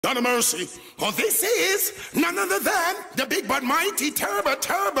God of mercy. Oh, this is none other than the big but mighty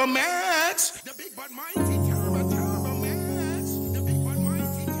Turbo Max. The big but mighty Turbo Max. The big but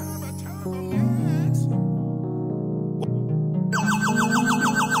mighty Turbo Max.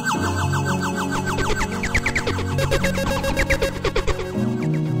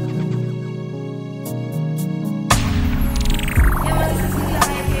 Yeah, man, this is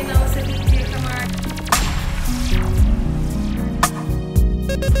live, you know, so DJ Kemar.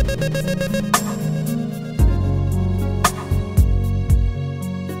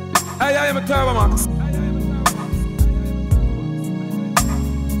 Hey, I am a Turbo Max.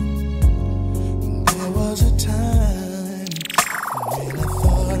 There was a time when I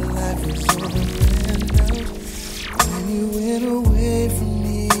thought life was over and out. When you went away from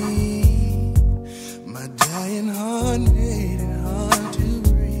me, my dying heart made it hard to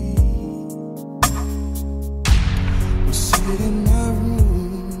breathe. I sit in my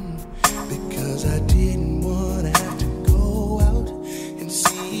room because I didn't want to have to go out and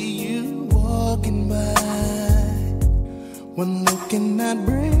see you walking by. One look and I'd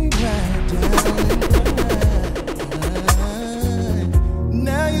break right down and cry.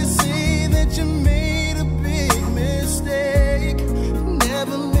 Now you see that you made a big mistake.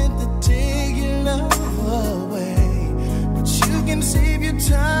 Never meant to take your love away, but you can save your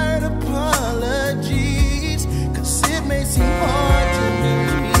tired apologies, 'cause it may seem hard to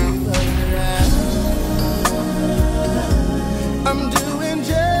believe, but I'm doing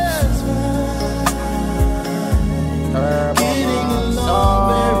just fine. Getting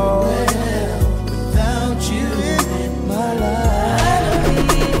along very well without you in my life.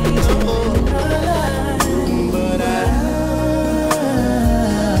 But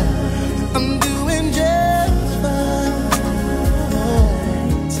I'm doing just fine.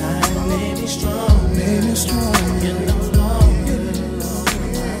 Time made me strong, made me strong. You're no longer on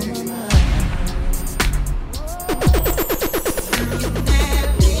my mind.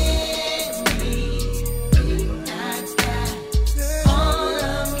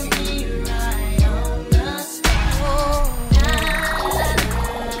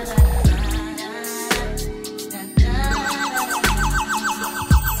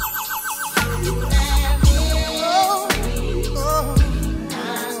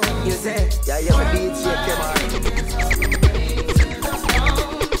 You say, yeah, you have a DJ Kemar.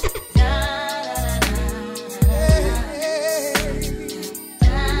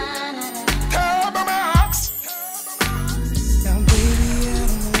 Turbo Max. Now, baby, I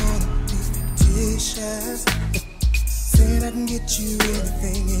don't wanna be fictitious. Saying I can get you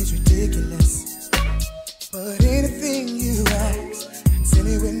anything is ridiculous. But anything you ask, it's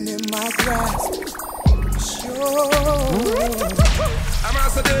anywhere in my grasp. Sure. I'm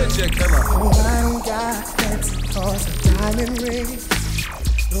also DJ Kemar. Oh, I ain't got fancy cars or diamond rings.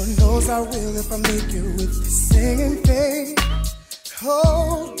 Lord knows I will if I make you with this singing thing.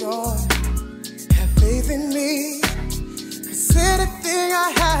 Hold on, have faith in me, 'cause anything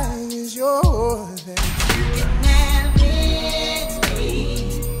I have is yours.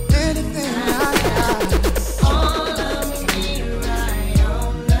 Anything I have.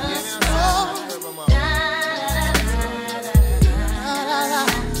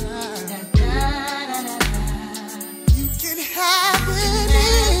 You can have it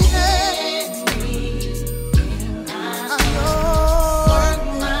easy. I know. Work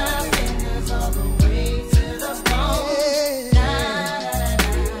my fingers all the way to the bone.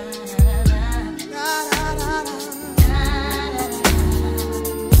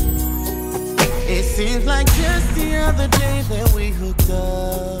 It seems like just the other day that we hooked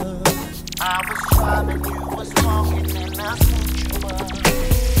up. I was driving, you was walking, and I sent you up.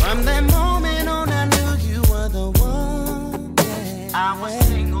 From that moment on, I knew you were the one. Yeah. I was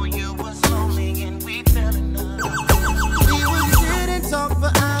single, you was lonely, and we fell in love. We would sit and talk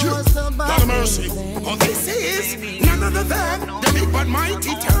for hours about God of mercy. everything. Oh, this is none other than the big but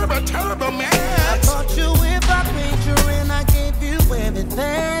mighty Turbo I Max. taught you if I paid you and I gave you everything.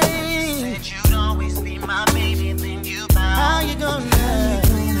 Said you'd always be my baby, then you bowed. How you gonna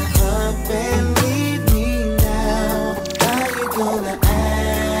up and leave me now? How you gonna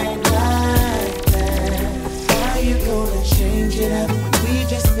act like that? How you gonna change it up? We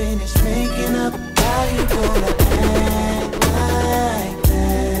just finished making up. How you gonna act like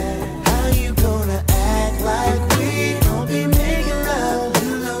that? How you gonna act like we don't be making love?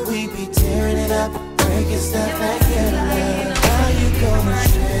 You know we be tearing it up, breaking stuff like it.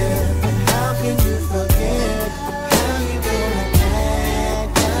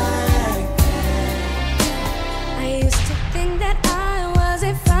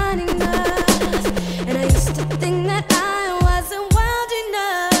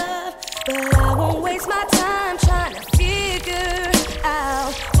 waste my time trying to figure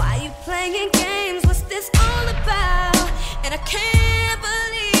out why you playing games. What's this all about? And I can't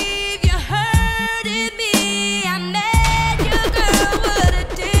believe you hurted me. I met your girl, what a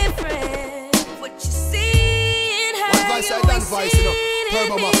difference. What you see in her, you ain't seen in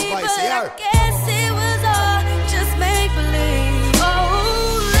me. But I guess it was all just make believe. Oh,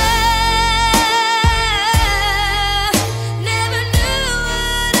 love, never knew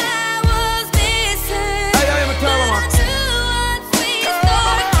what I was missing. But I knew once we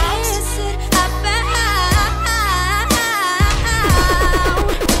started kissing, I found love.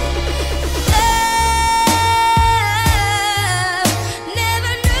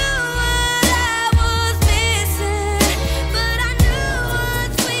 Never knew what I was missing, but I knew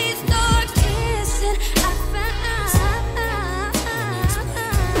once we started kissing, I found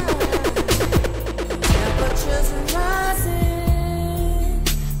temperatures rising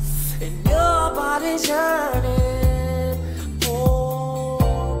and your body's yearning.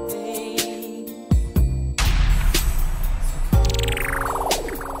 Oh, babe.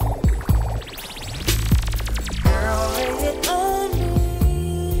 Girl, lay it on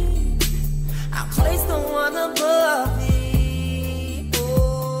me. I'll place the one above me.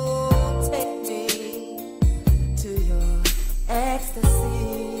 Oh, take me to your ecstasy.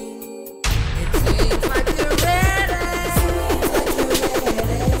 It seems like you're ready. Seems like you're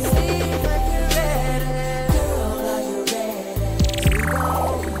ready. Seems like you're ready. Girl, are you ready to go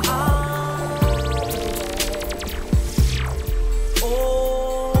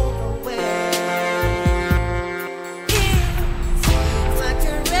all the way? Seems like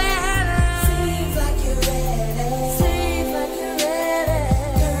you're ready. Seems like you're ready. Seems like you're ready.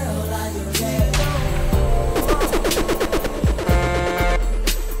 Girl, are you ready?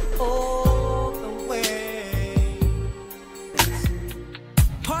 All the way.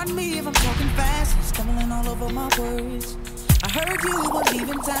 Pardon me if I'm talking fast, stumbling all over my words. I heard you were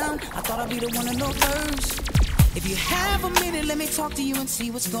leaving town. I thought I'd be the one to know first. If you have a minute, let me talk to you and see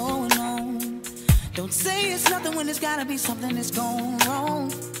what's going on. Don't say it's nothing when there's gotta be something that's going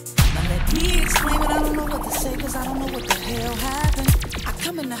wrong. Now let me explain, but I don't know what to say, cause I don't know what the hell happened. I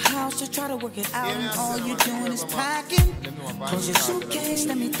come in the house to try to work it out, and all you're doing is packing. Close your suitcase,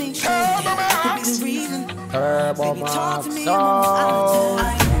 let me think straight. That could be the reason. Baby, talk to me, I'm almost out of time.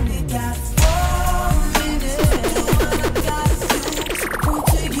 I only got 4 minutes to do what I gotta do. To prove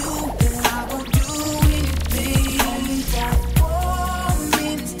to you that I will do anything. Only got 4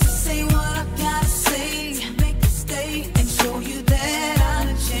 minutes to say what I gotta say. Make a stay and show you that I'm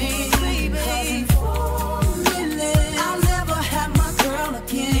changed, baby. 'Cause in 4 minutes, I'll never have my girl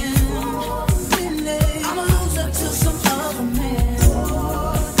again. 4 minutes, I'ma lose her to some other man.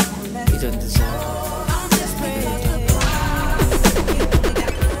 He doesn't deserve I'm just praying.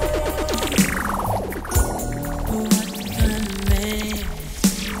 What kind of man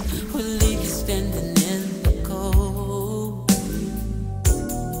will leave you standing in the cold?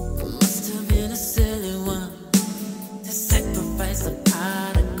 Must have been a silly one to sacrifice a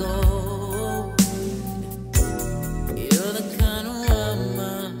pot of gold. You're the kind of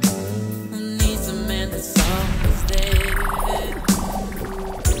woman who needs a man that's always there.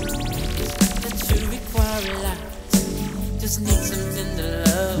 That you require a lot, just need something to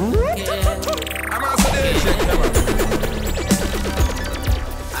love and care. I'm out for this shit, Kemar.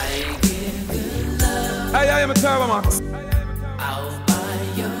 I give good love, I am a Turbo Max. I'll buy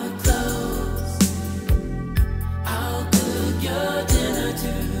your clothes, I'll cook your dinner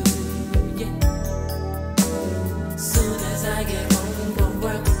too, yeah. Soon as I get home from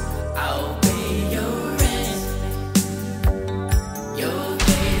work, I'll pay your rent, your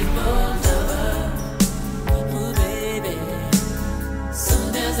faithful lover, oh baby.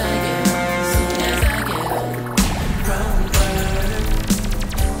 Soon as I get home from work.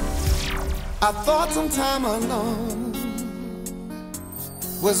 I thought some time alone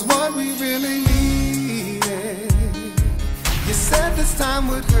was what we really needed. You said this time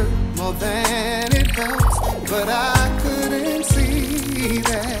would hurt more than it helps, but I couldn't see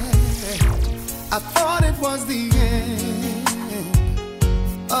that. I thought it was the end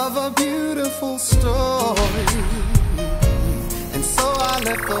of a beautiful story, and so I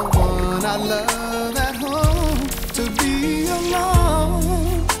left the one I love at home to be alone.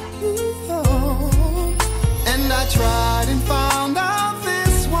 And I tried and found out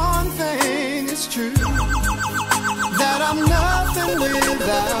this one thing is true, that I'm nothing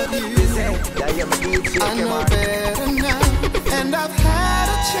without you. I know better now, and I've had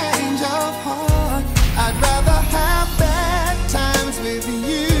a change of heart. I'd rather have bad times with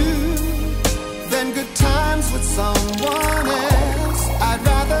you than good times with someone else. I'd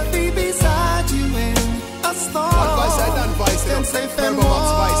rather be beside you and safe and warm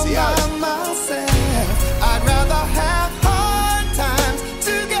by myself. I'd rather have hard times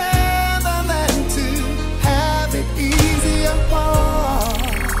together than to have it easy apart.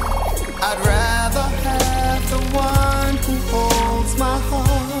 I'd rather have the one who holds my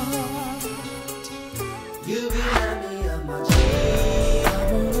heart. You remind me of my dream. I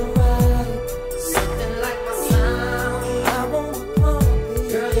wanna ride something like my sound. I wanna pump it.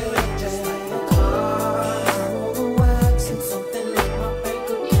 Girl, you ain't just like my car. I wanna wax and something like my bank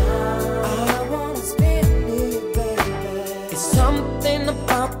account. I wanna spend it, baby. It's something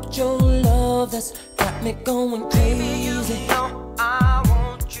about your love that's got me going crazy. You know I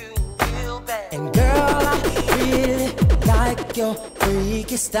want you real bad. And girl, I really like your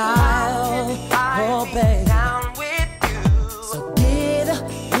freaky style. Oh, baby. Down with you. So get a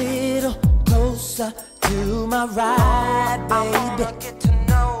little closer to my ride, I wanna baby. get to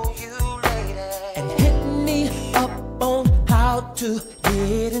know you, lady. And hit me up on how to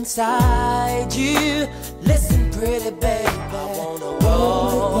get inside you. Listen, pretty baby, I wanna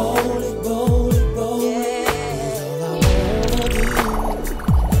roll it, roll it, roll it. Yeah, all I wanna do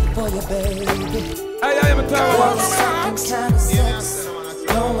for you, baby. Hey, I am a Girl, tower. there's something kind of sex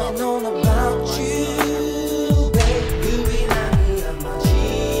going on about you, baby. You remind me of my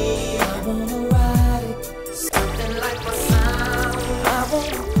dream. I wanna ride it, Something like my sound. I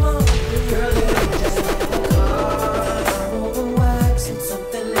wanna pump it. Girl, you ain't just like my car. I wanna wax it,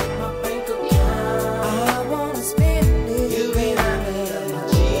 Something like my bank account. I wanna spend it. You remind me of my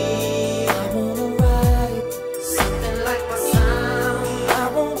dream. I wanna ride it, Something like my sound. I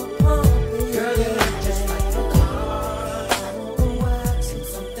wanna pump it. Girl, you ain't just like my car. I wanna wax it,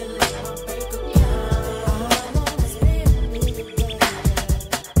 Something like my bank account. I wanna spend it.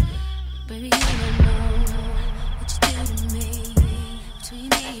 Baby, you don't know what you do to me. Between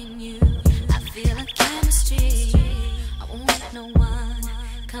me and you, I feel a chemistry. I won't let no one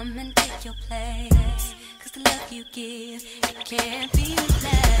come and take your place. 'Cause the love you give, it can't be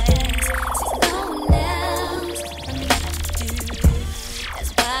replaced. See, no one else tell me what to do.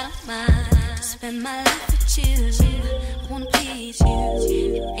 That's why I don't mind to spend my life with you. I wanna please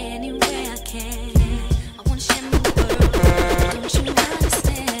you any way I can. I wanna share my world. Don't you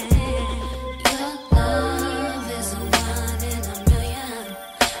understand? Your love is a one in a million.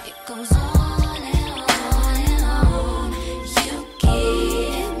 It goes on and on and on. You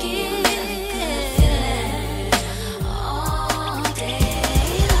give me good feeling all day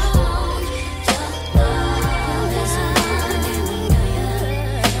long. Your love is a one in a million.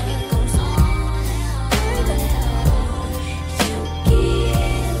 It goes on and on and on. You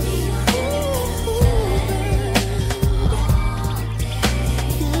give me good feeling all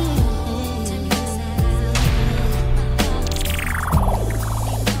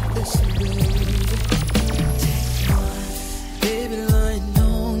Listen, baby, baby lying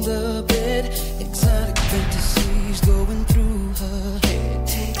on the bed, exotic fantasies going through her head.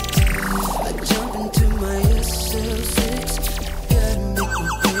 I jump into my SL6, gotta make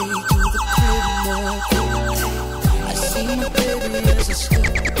my way to the crib now. I see my baby as I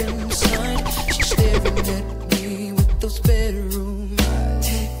step inside. She's staring at me with those bedroom eyes.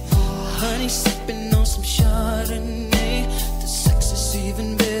 Honey sipping on some Chardonnay. The sex is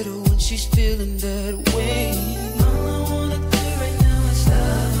even better when she's feeling that way. All I wanna do right now is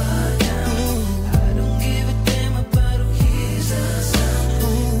love her down. I don't give a damn about who hears the sound.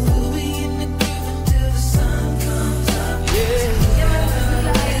 We'll be in the groove until the sun comes up. Yeah.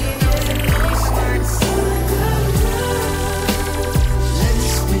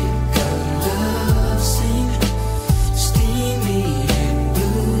 Let's make our love sing, steamy and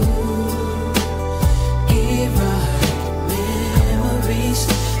blue. Give our memories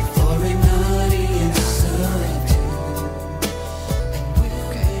for an audience of two. And we'll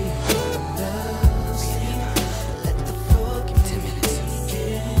make our love sing. Let the floor begin.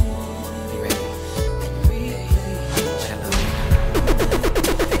 You ready?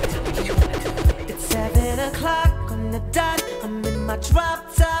 It's 7 o'clock on the dot. I'm in my drop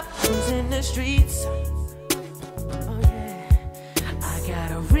top, cruising the streets. Oh yeah, I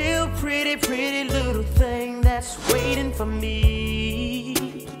got a real pretty, pretty little thing that's waiting for me.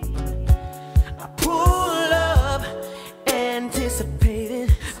 I pull up, anticipating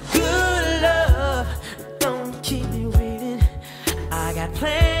good love. Don't keep me waiting. I got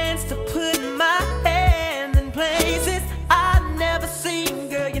plans to put my hand in places I've never seen.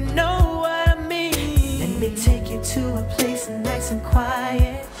 Girl, you know what I mean. Let me take you to a place nice and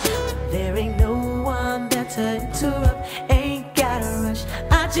quiet. There ain't no one there to interrupt. Ain't gotta rush.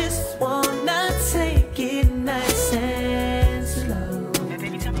 I just wanna take it nice and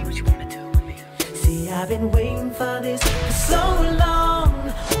I've been waiting for this for so long.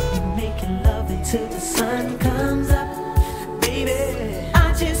 We'll be making love until the sun comes up. Baby,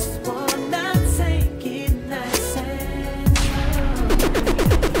 I just wanna take it nice and slow.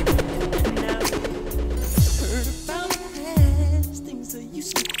 Now, heard about the past, things I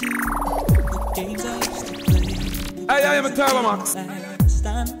used to do, the games I used to play. Hey, I am a Turbo Max. Last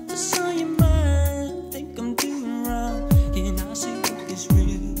time I saw your mind, think I'm doing wrong. Can I say what is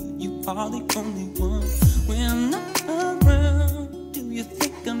real? You are the only one. When I'm not around, do you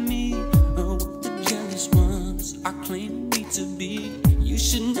think of me? Or what the jealous ones are claiming me to be? You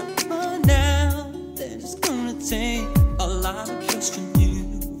should know by now that it's gonna take a lot of trust from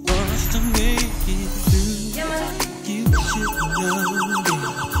you for us to make it through. You should know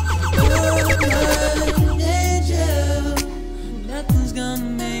that you're an angel. Nothing's gonna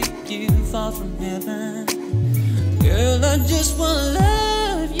make you fall from heaven. Girl, I just wanna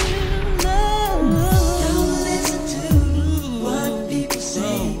love you, love. Don't listen to what people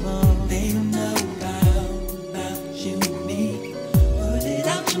say. They don't know about you and me. Put it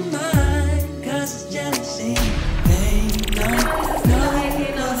out your mind, 'cause it's jealousy. They don't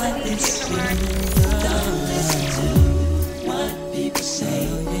know like this. Don't listen to what people say.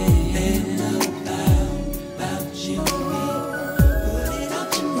 They don't know about you and me. Put it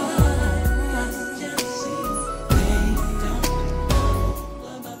out your mind, 'cause it's jealousy. They don't know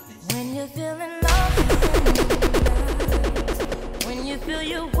about this. When you're feeling lost tonight, when you feel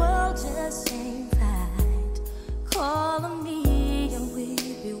your world just ain't right, call on me and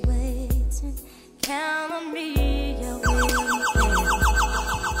we'll be waiting. Count on me and we'll be there.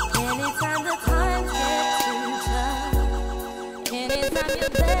 Anytime the times get too tough, anytime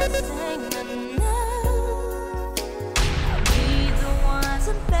you're best thing to know, I'll be the one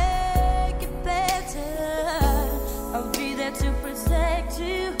to make it better. I'll be there to protect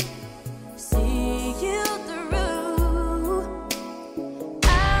you, see you through.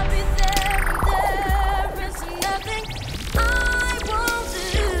 I'll be there when there is nothing I won't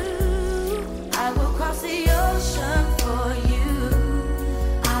do. I will cross the ocean for you.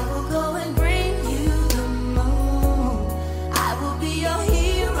 I will go and bring you the moon. I will be your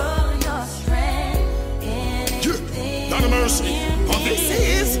hero, your strength, anything. Lord of mercy. For this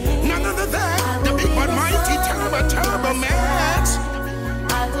is none other than the big but mighty Turbo Max.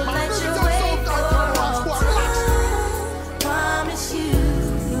 I will let you wait for all time. Promise you,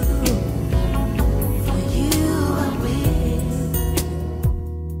 for you I will.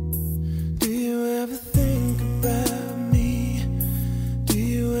 Do you ever think about me? Do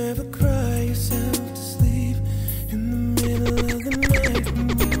you ever cry yourself to sleep in the middle of the night?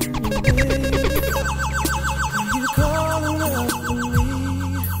 Are you calling out for me?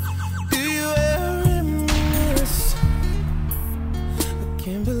 Do you ever reminisce? I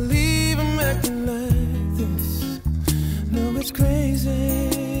can't believe I'm acting like this. No, it's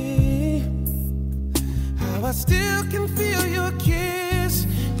crazy how I still can feel your kiss.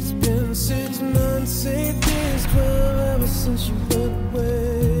 It's been 6 months, 8 days, 12 hours since you went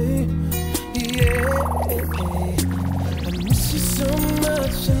away. Yeah, I miss you so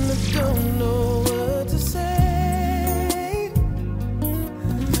much and I don't know what to say.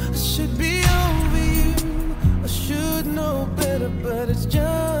 I should be over you, I should know better, but it's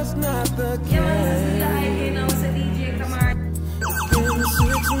just not the case. Kemar. Been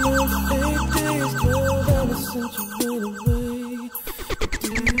 6 months, 8 days, 12 hours since you went away.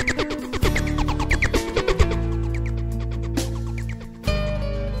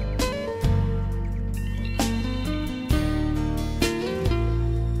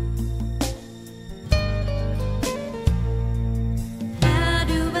 How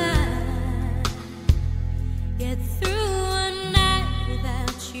do I get through a night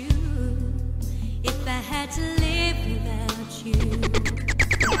without you? If I had to live without you,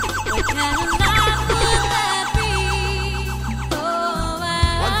 what kind of life would that be? Oh,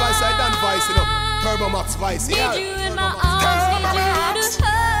 One voice, I done voice, you know. Turbo Max voice, need yeah. you in my arms, need you to hold.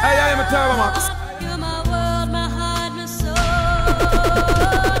 Hey, I am a Turbo Max. You're my world, my heart, my soul.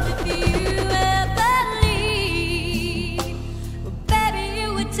 If you ever leave, well, baby, you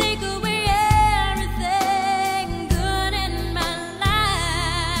would take away everything good in my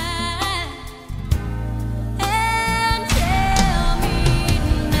life. And tell me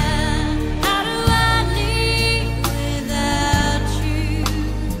now, how do I live without you?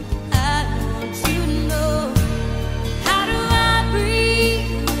 I want to know, how do I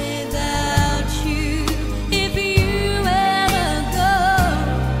breathe without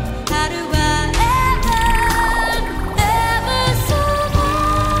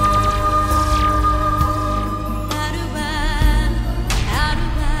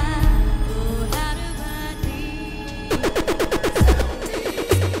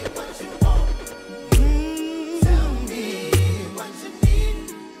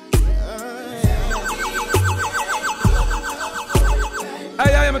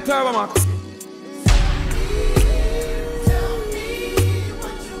I am a Turbo Max.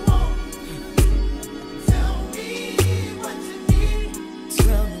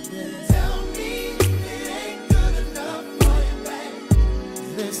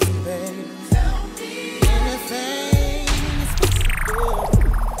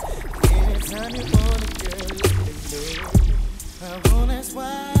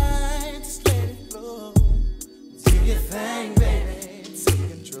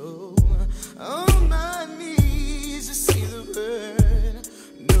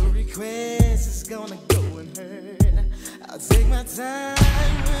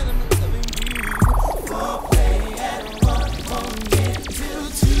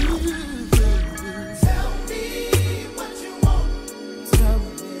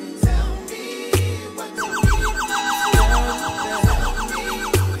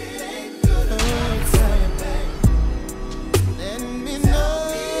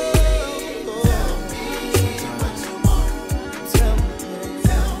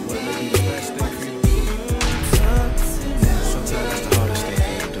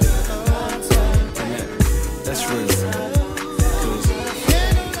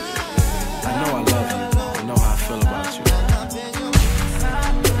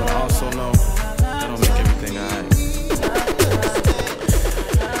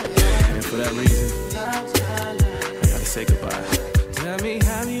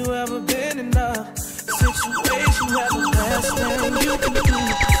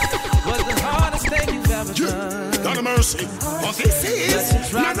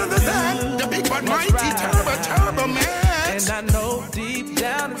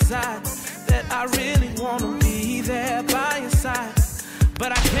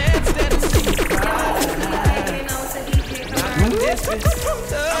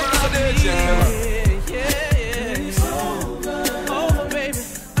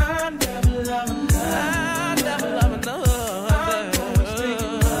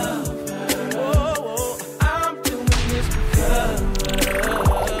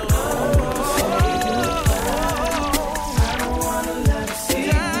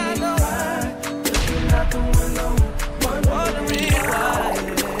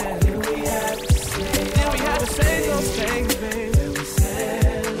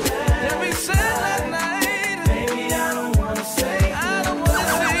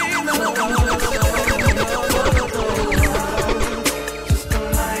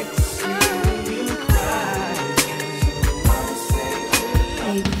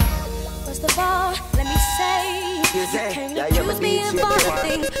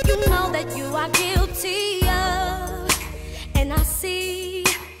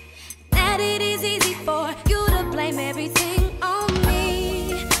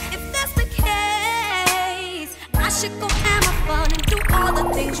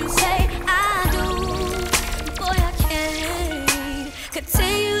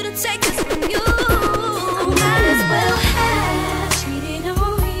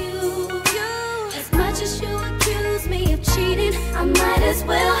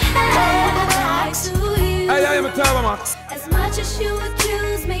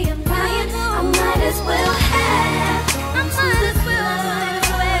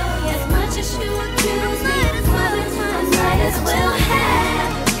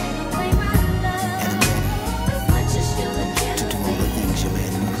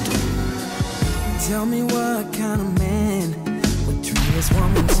 Tell me what kind of man would treat this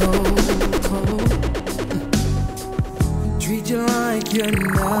woman so cold. Treat you like you're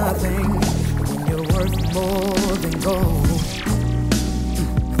nothing when you're worth more than gold.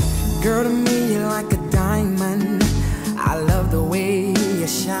 Girl, to me you're like a diamond. I love the way you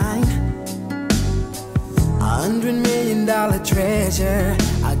shine. $100 million treasure,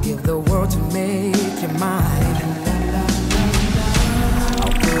 I'd give the world to make you mine.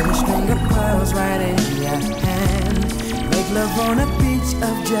 Put a string of pearls right in your hand. Make love on a beach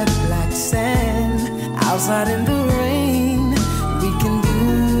of jet black sand. Outside in the rain, we can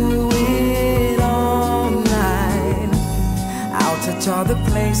do it all night. I'll touch all the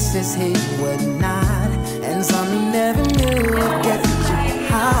places he would not, and some he never knew would get you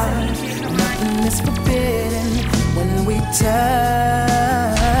high. Nothing is forbidden when we touch.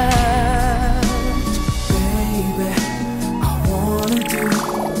 Baby, I wanna do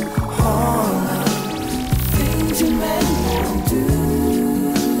all the things you men won't do.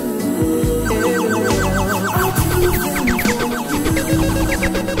 I'll do them for you.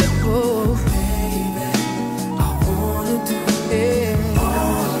 Oh, baby, I wanna do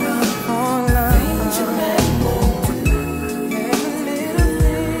all the things you men won't do. Every little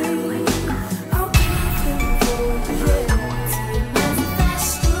thing, I'll do them for you.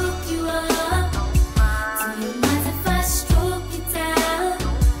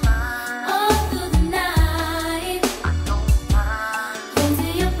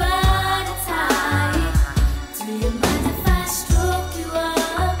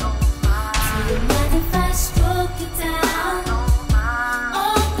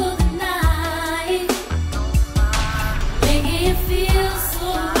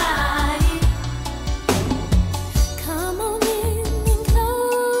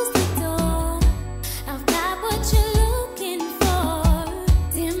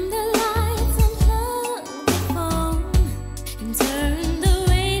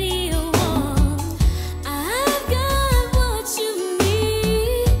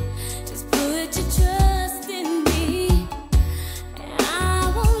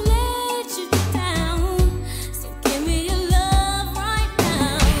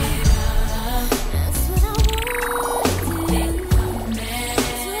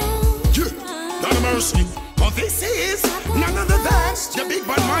 mercy. For this is none other than the big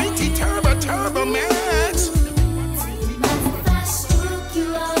but mighty Turbo Max.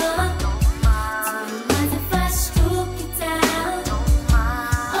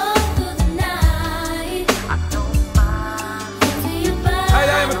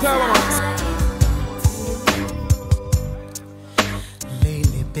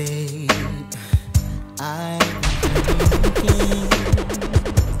 Lately, babe, I've been thinking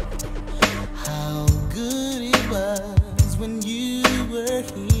how good it was when you were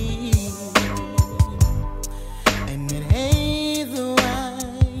here. And it ain't the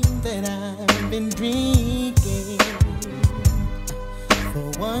wine that I've been drinking. For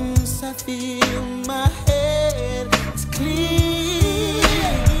once I feel my head is clear.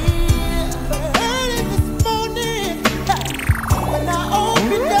 Early this morning, when I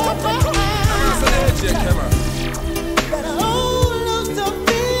opened up my eyes, that old lonesome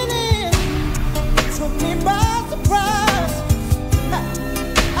feeling took me by surprise.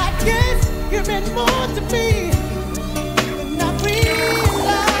 I guess you meant more to me than I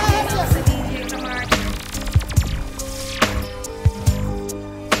realized.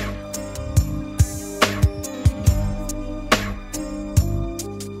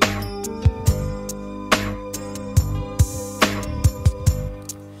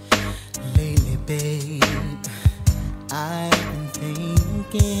 Lately, babe, I've been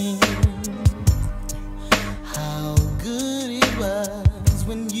thinking how good it was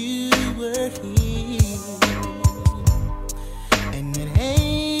when you were here. And it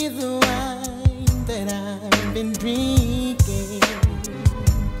ain't the wine that I've been drinking.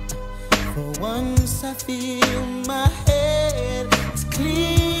 For once I feel my head is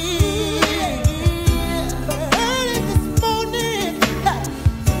clear. Early this morning,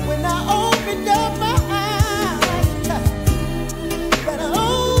 when I opened up my eyes, that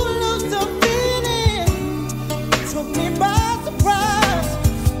old lonesome feeling took me by surprise.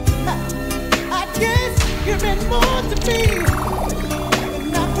 I guess you meant more to me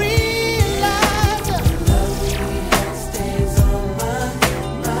than I realized. Stays on my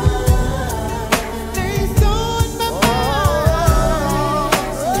mind. Stays on my mind.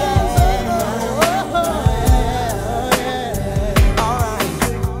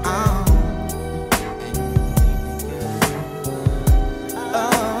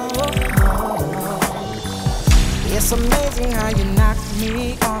 It's amazing how you knock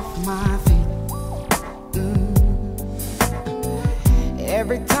me off my feet.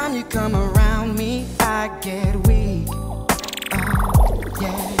 Every time you come around me, I get weak.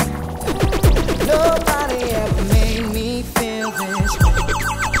 Yeah. Nobody ever made me feel this way.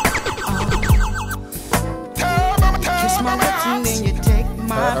 Kiss my lips and then you take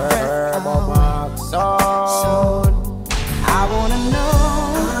my breath away. So I wanna know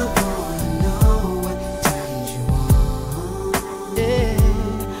what turns you on. Yeah,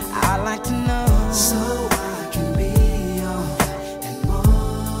 I like to know so I can be all and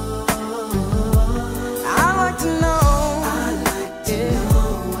more. I like to know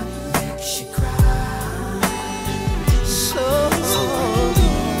what makes you cry. So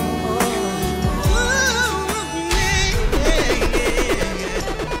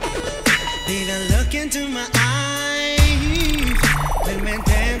baby, look into my eyes when we're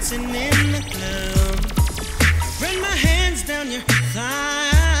dancing in the club. Run my hands down your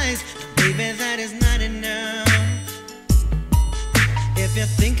thighs, baby, that is not enough. If you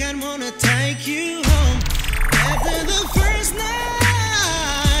think I'd wanna take you home after the first night,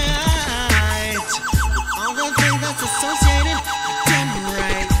 all the things that's associated, damn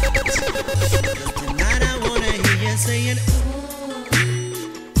right. Tonight I wanna hear you saying,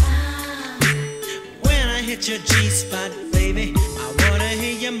 when I hit your G-spot, baby, I wanna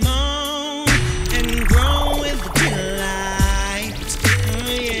hear you moan and groan with delight. Oh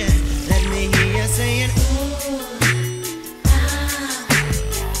yeah, let me hear you saying,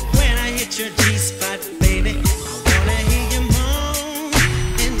 when I hit your G-spot, baby, I wanna hear you moan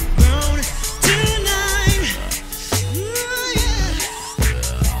and groan tonight. Oh yeah.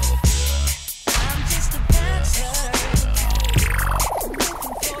 I'm just a dancer,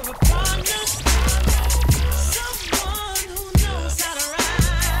 looking for a partner, someone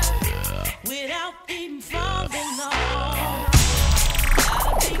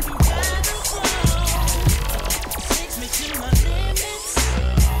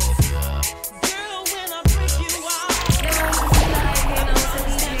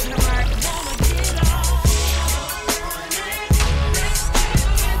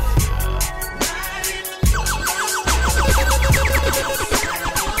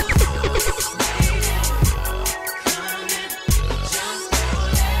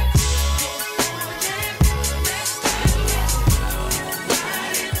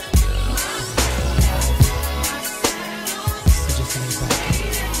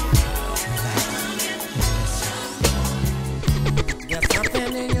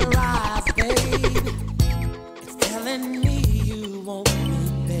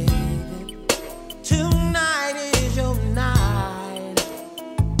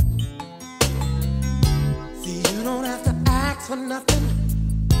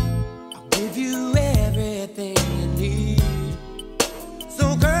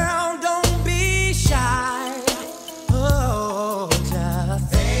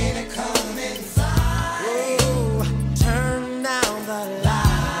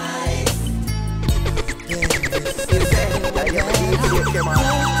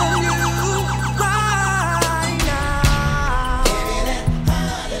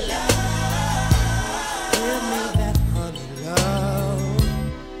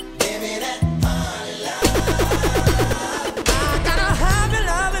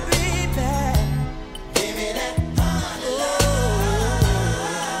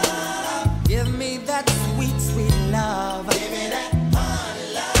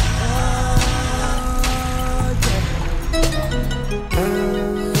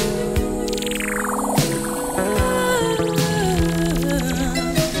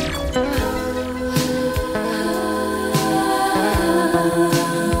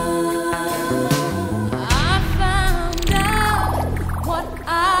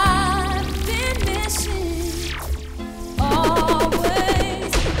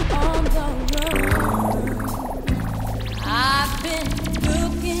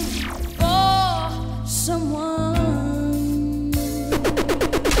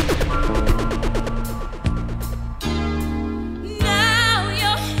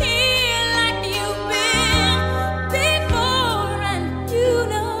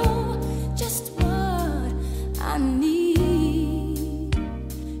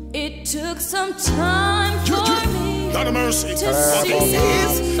some time for me Lord of mercy. to This see.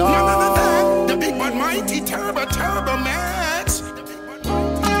 is none other than the big but mighty Turbo Max.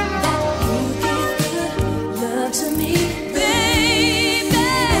 Love to me, baby.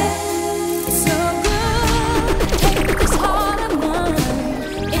 It's so good. Take this heart of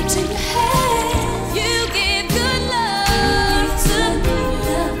mine into your hands. You give good love to me.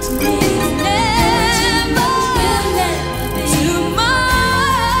 Love to me. Never too much.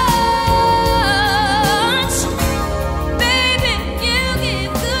 Baby, you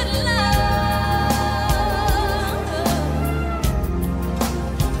give good love.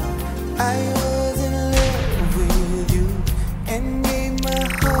 I was in love with you and gave my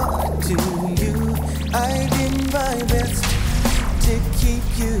heart to you. I did my best to keep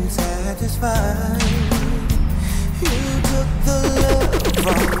you satisfied. You took the love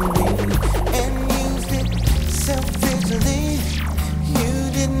from me and used it selfishly.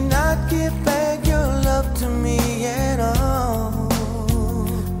 You did not give back your love to me at all.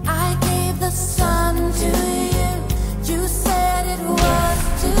 I gave the sun to you. You said it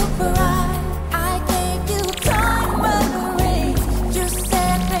was too bright. I gave you time but the rays. You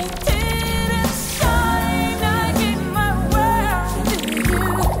said they didn't shine. I gave my world to you.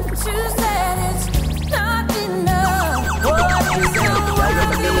 You said it's not enough. What is the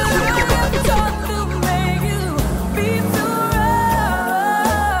world you have done to make you be so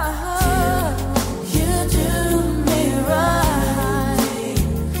rough? You do me right.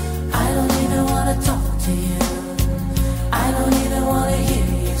 I don't even wanna talk to you. I don't even wanna hear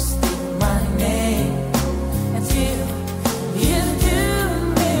you speak my name. Until you do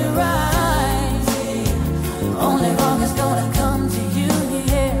me right. Only wrong is gonna come to you,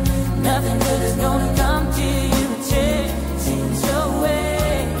 yeah. Nothing good is gonna come to you. Change your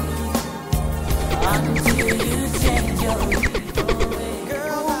way. Until you change your way.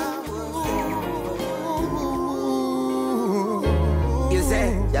 You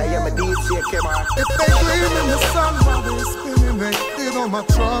say, yeah, my DJ Kemar. If they gleam in the sun while they're spinning, they fit on my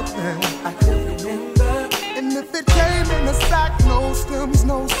truck then. I could remember, And if it came in a sack, no stems,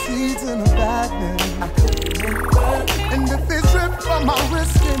 no seeds in a bag then. I could remember, And if it dripped from my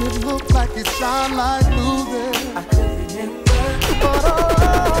wrist and it looked like it shine like blue then. I could remember. But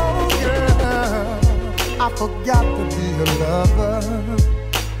oh yeah, I forgot to be a lover.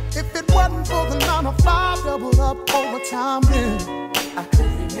 If it wasn't for the 9 to 5 doubled up overtime then. I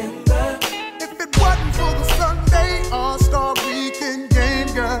could remember, If it wasn't for the Sunday All-Star Weekend game,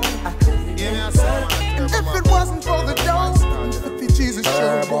 girl. I could remember, And if it wasn't for the dough, 50 Jesus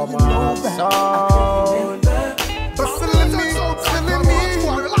show, you know that. But Celine Dion,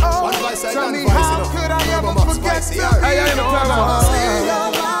 oh, tell me how could I ever forget to be your love?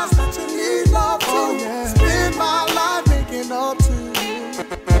 Realize that you need love too. Spend my life making up to you.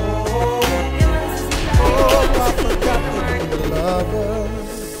 Oh, I forgot to be a lover.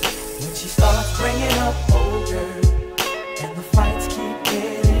 when she starts bringing up older, and the fights keep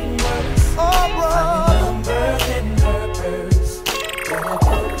getting worse. Oh, bro. Numbers in her purse, gonna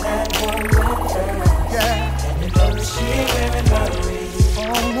put that one with her. Yeah. And you know that she ain't wearing her ring.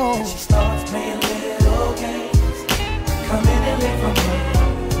 Oh, no. She starts playing little games, come in and live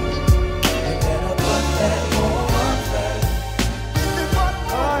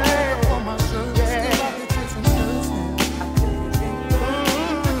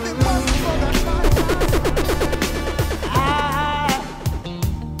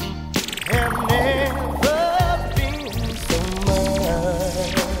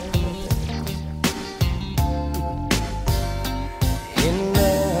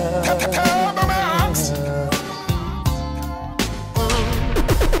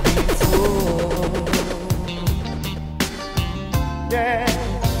understand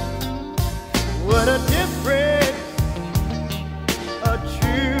what a difference a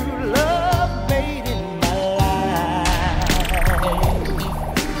true love made in my life.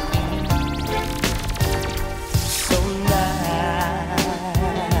 So nice,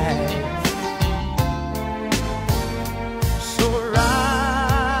 so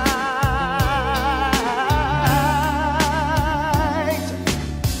right.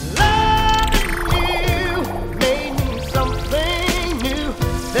 Loving you made me something new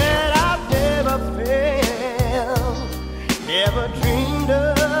that I've never felt, never dreamed of.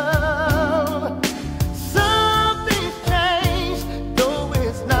 Something's changed, though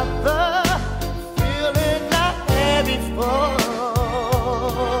it's not the feeling I had before.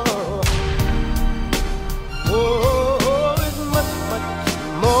 Oh, it's much, much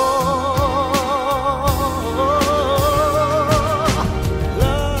more.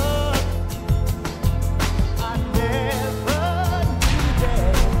 Love, I never knew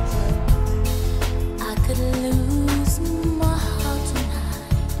that I could lose my heart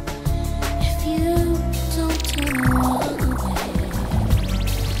tonight if you don't turn and walk away.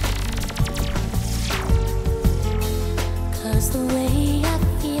 'Cause the way I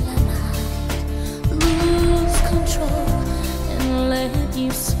feel, I might lose control and let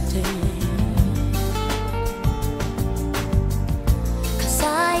you stay. 'Cause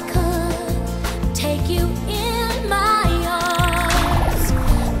I could take you in my arms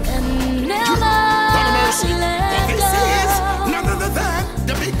and never Lord of mercy. let But this go. is none other than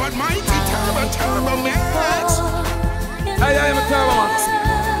the big but mighty Turbo Turbo Max. Hey, I am a Turbo Max.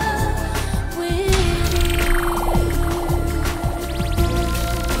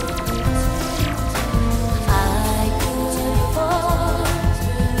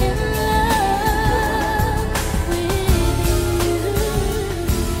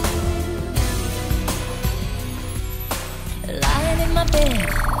 Lying in my bed,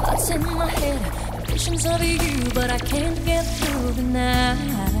 thoughts in my head, visions of you, but I can't get through the night.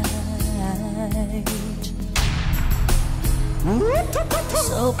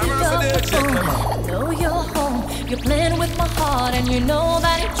 So pick up the phone, I know you're home. You're playing with my heart, and you know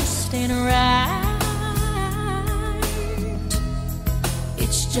that it just ain't right.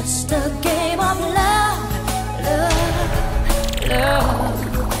 It's just a game of love, love, love.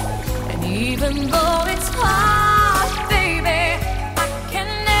 And even though it's hard, baby, I can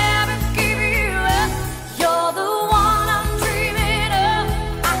never give you up. You're the one I'm dreaming of.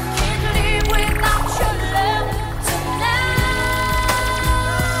 I can't live without your love tonight.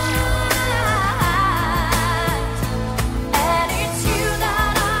 And it's you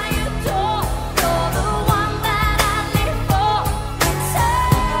that I adore. You're the one that I live for.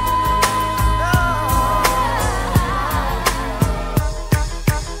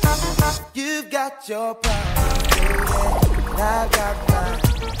 You've got your problems, baby, and I've got mine.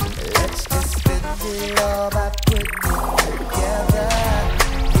 Let's just spend it all by putting it together.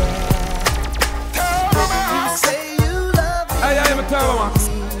 Yeah. When you say you love me, Hey, I am a Turbo Max.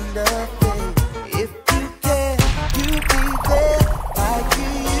 nothing. If you can, you be there like you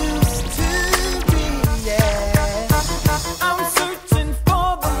used to be. Yeah. I'm searching for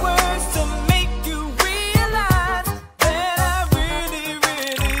the words to make you realize that I really,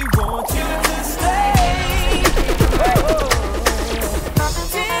 really want you to stay.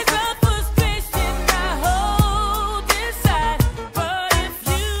 Tears of frustration I hold inside, but if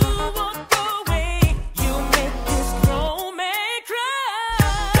you walk away, you'll make this grown man cry.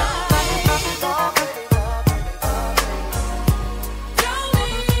 Don't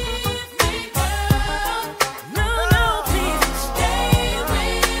leave me, girl. No, no, please stay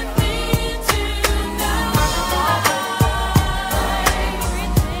with me tonight.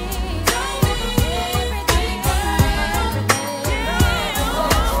 Don't leave me,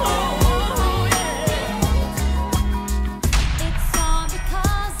 It's all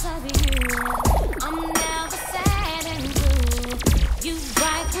because of you. I'm never sad and blue. You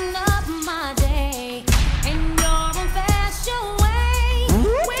brighten up my day in your old-fashioned way.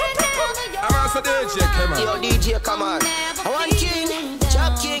 Whenever you're I'm also DJ Kemar. Yo, DJ Kemar. I want king,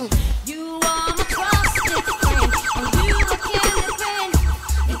 Chop King. You are my trusted friend, and you are candy friend.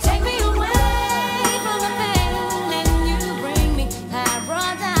 You take me away from the pain, and you bring me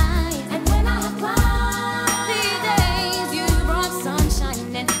paradise. And when I cry these days, you brought sunshine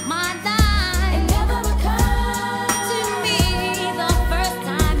in my life. It never occurred to me the first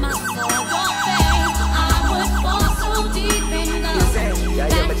time I saw your face, I would fall so deep in love Yeah,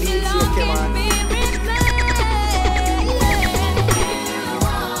 that but you DJ long Kemar. can be replaced.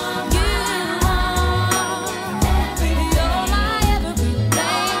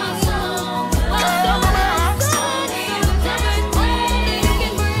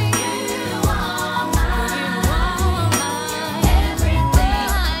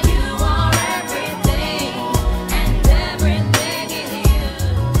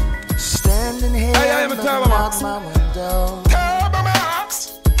 Max. my window. Turbo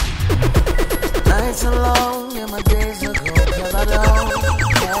Max. Nights are long and my days are cold, 'cause I don't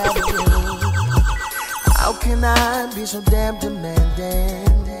have you. How can I be so damn demanding?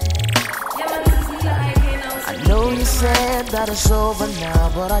 I know you said that it's over now,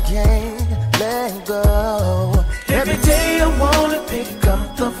 but I can't let go. Every day I wanna pick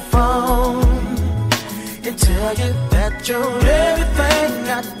up the phone and tell you that you're everything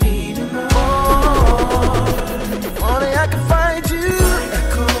I need and more. If only I can find you.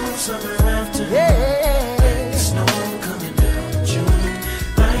 Cool summer after. Yeah. Snow coming down June.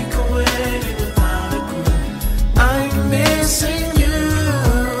 Like a wedding without a groom. I'm missing you,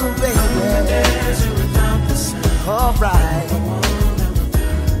 baby. The desert without the sun. All right. The water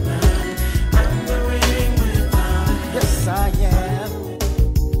without a line. I'm the ring without a hand. Yes, I am.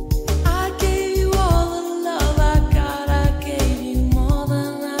 I gave you all the love I got. I gave you more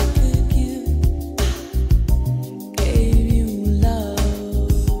than I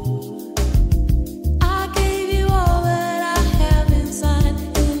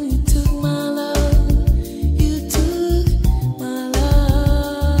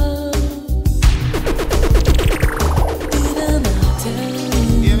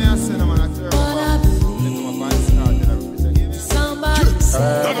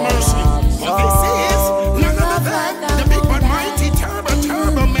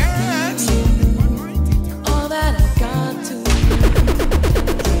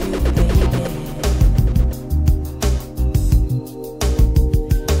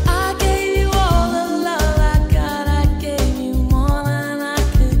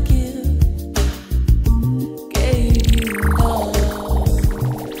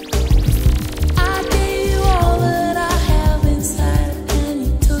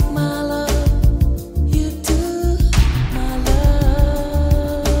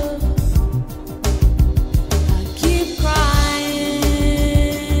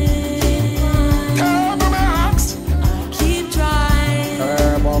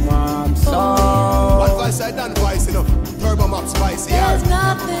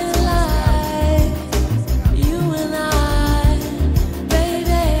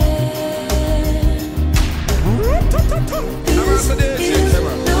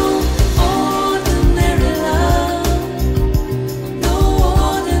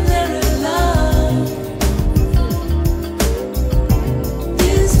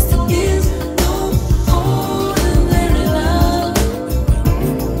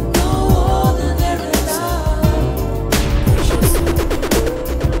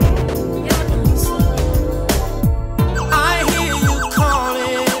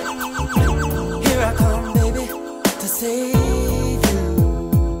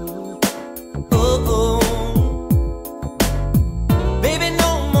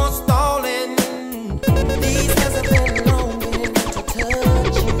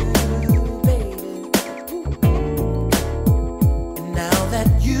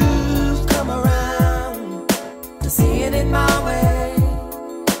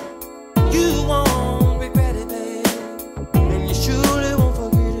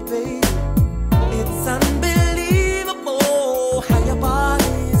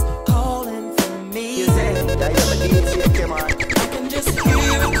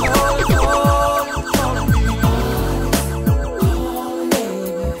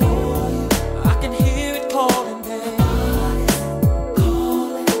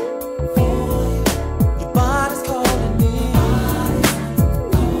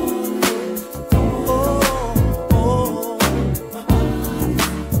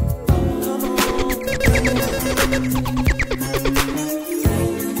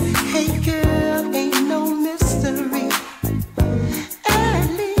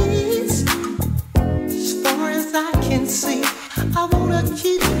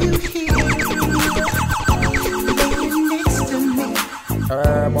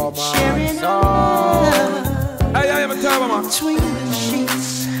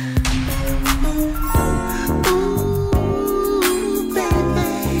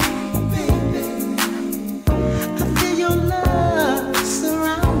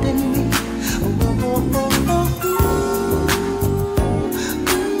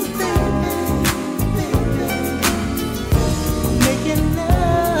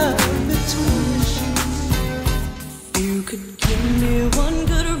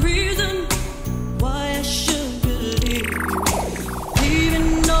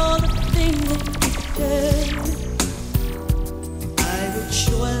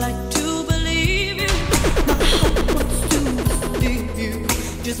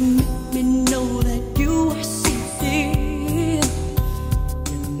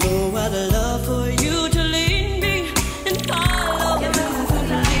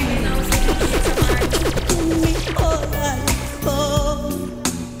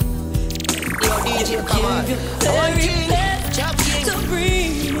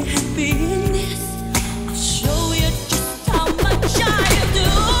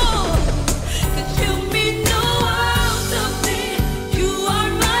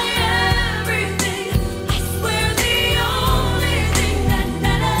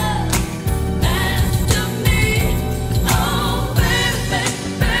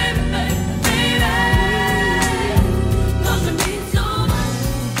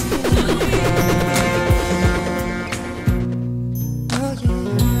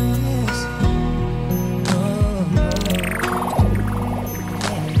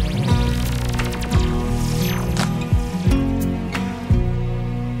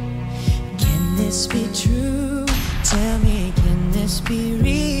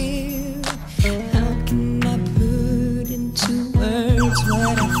real. How can I put into words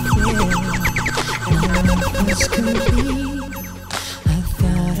what I feel? And when it was complete, I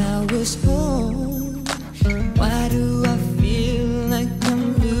thought I was home. Why do I feel like I'm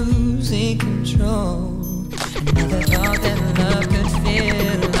losing control? Never thought that love could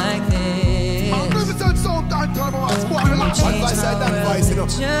feel like this. I'm never said so that Turbo Max. What I said that voice, you know.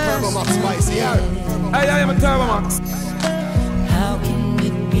 Turbo Max spicy, yeah. Hey, I am a Turbo Max. How can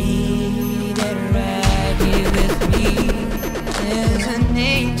it be that right here with me there's an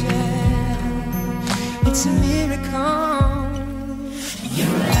angel? It's a miracle.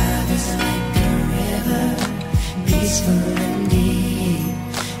 Your love is like a river, peaceful and deep.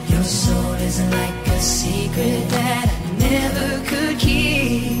 Your soul is like a secret that I never could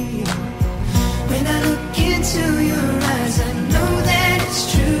keep. When I look into your eyes, I know that it's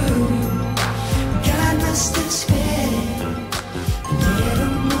true. God must have spent a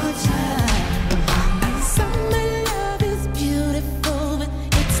little more time. Summer love is beautiful, but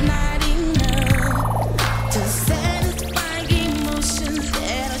it's not enough to satisfy emotions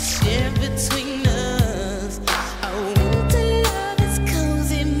that are shared between us. Winter love is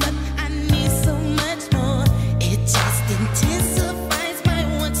cozy, but I need so much more. It just intensifies my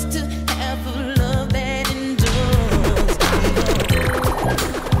wants to have a love that endures.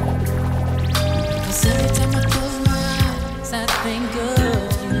 'Cause every time I close my eyes, I think of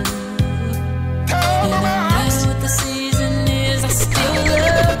you. And no matter what the season is, I still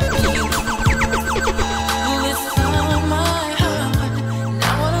love you. With all my heart, and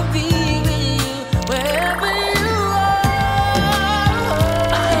I wanna be with you wherever you are.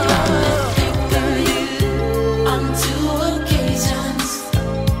 I only think of you on 2 occasions.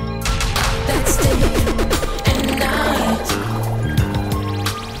 That's day and night.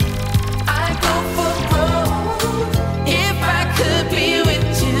 I go for broke if I could be with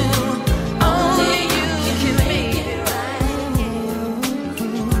you. Only you can make it right.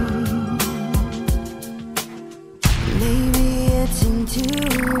 Maybe it's intuition,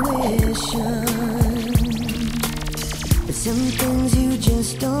 but some things you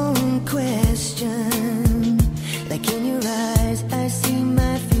just don't question. Like in your eyes, I see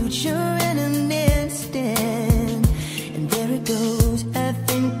my future in an instant. And there it goes, I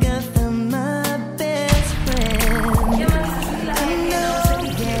think I found my best friend. I know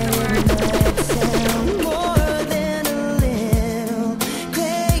that it might sound more than a little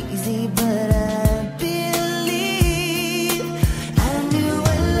crazy, but I believe I knew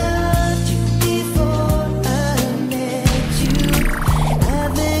I loved you before I met you. I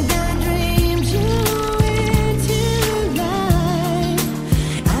think I dreamed you into life.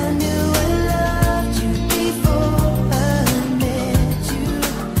 I knew I loved you before I met you.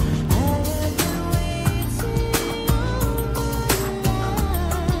 I have been waiting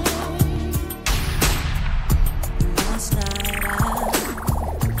Last night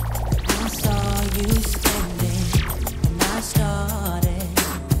I saw you standing, and I started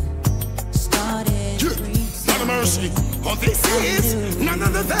breathing. Not a mercy. Oh, this is none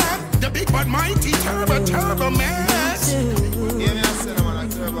other than the big but mighty Turbo Max. Yeah, me I said I'm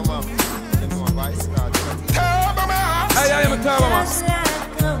like Turbo Max. Turbo Max. Hey, I am a Turbo Max.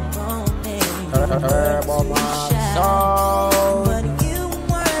 Turbo Max. But you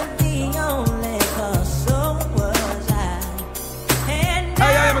weren't the only cause, so was I. And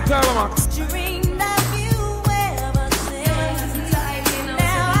Hey, I am a Turbo Max. dreamed of you ever since.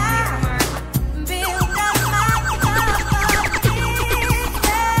 Now I build up my confidence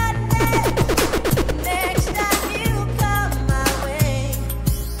that next time you come my way,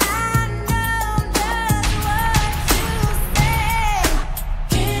 I know just what to say.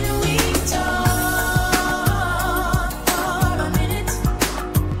 Can we talk for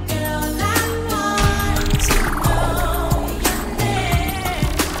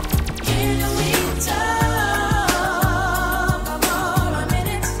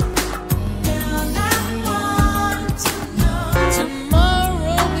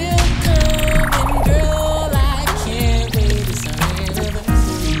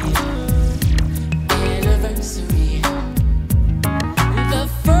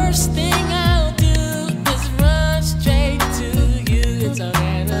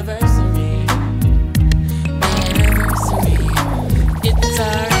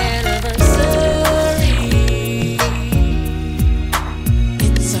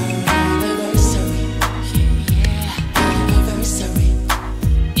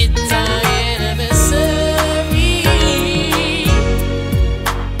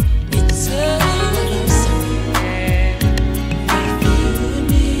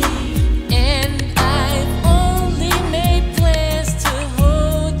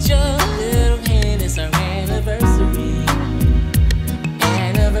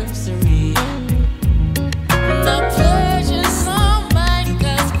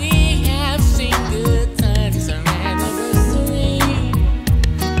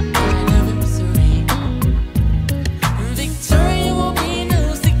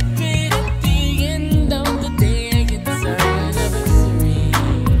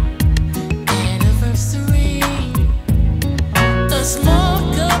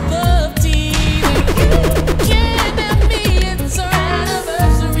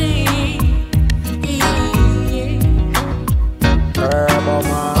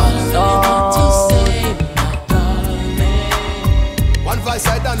Vandross,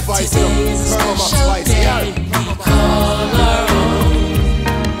 I done voice, you know. Turbo Max voice, yeah.